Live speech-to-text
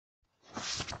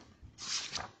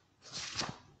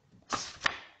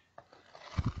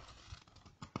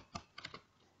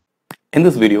In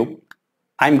this video,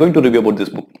 I am going to review about this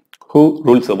book, Who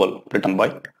Rules the World, written by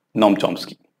Noam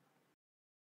Chomsky.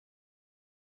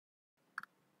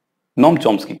 Noam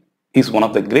Chomsky is one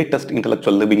of the greatest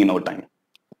intellectuals living in our time.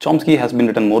 Chomsky has been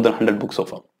written more than 100 books so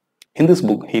far. In this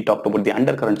book, he talked about the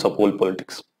undercurrents of world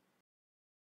politics.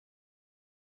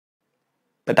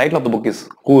 The title of the book is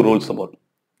Who Rules the World?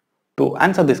 To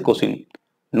answer this question,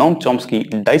 Noam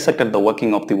Chomsky dissected the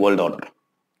working of the world order,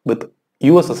 with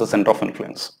US as a center of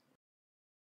influence.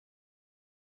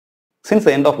 Since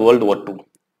the end of World War II,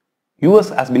 US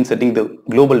has been setting the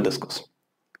global discourse.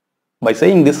 By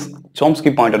saying this,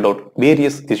 Chomsky pointed out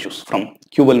various issues from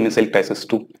Cuban Missile Crisis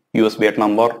to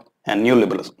US-Vietnam War and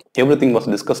neoliberalism. Everything was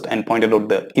discussed and pointed out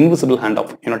the invisible hand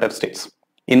of United States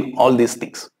in all these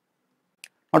things.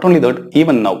 Not only that,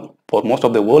 even now, for most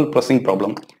of the world pressing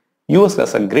problem, US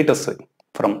has a greater say,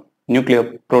 from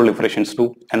nuclear proliferations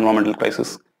to environmental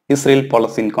crisis,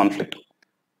 Israel-Palestine conflict,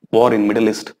 war in Middle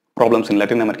East, problems in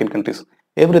Latin American countries,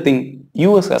 everything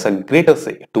US has a greater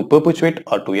say to perpetuate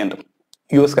or to end.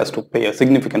 US has to play a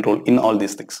significant role in all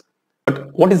these things.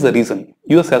 But what is the reason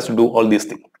US has to do all these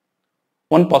things?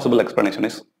 One possible explanation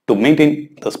is to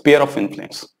maintain the sphere of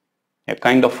influence, a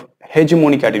kind of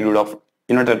hegemonic attitude of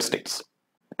United States,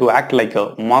 to act like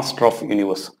a master of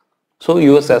universe. So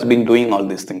US has been doing all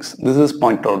these things. This is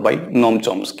pointed out by Noam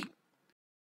Chomsky.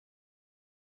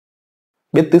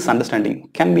 With this understanding,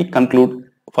 can we conclude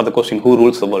for the question who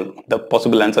rules the world, the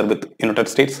possible answer with United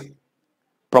States?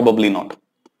 Probably not.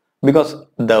 Because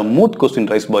the moot question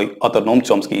raised by author Noam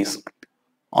Chomsky is,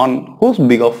 on whose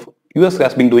behalf US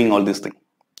has been doing all these things?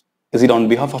 Is it on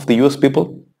behalf of the US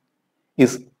people?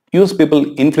 Is US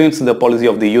people influencing the policy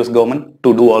of the US government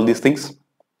to do all these things?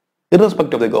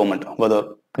 Irrespective of the government,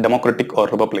 whether democratic or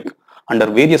republic, under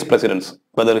various presidents,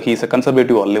 whether he is a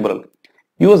conservative or liberal,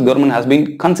 US government has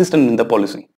been consistent in the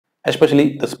policy,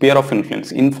 especially the sphere of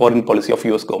influence in foreign policy of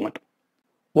US government.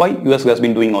 Why US has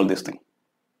been doing all these things?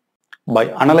 By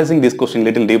analyzing this question a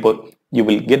little deeper, you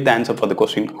will get the answer for the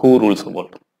question who rules the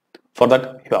world. For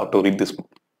that, you have to read this book.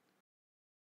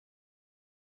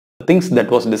 The things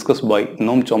that was discussed by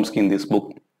Noam Chomsky in this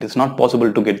book is not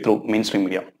possible to get through mainstream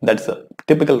media. That's the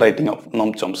typical writing of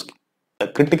Noam Chomsky. The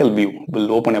critical view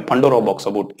will open a Pandora box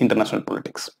about international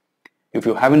politics. If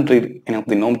you haven't read any of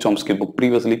the Noam Chomsky book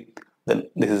previously, then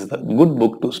this is the good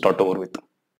book to start over with.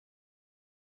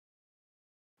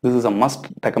 This is a must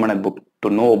recommended book to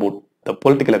know about the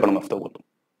political economy of the world.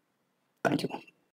 Thank you.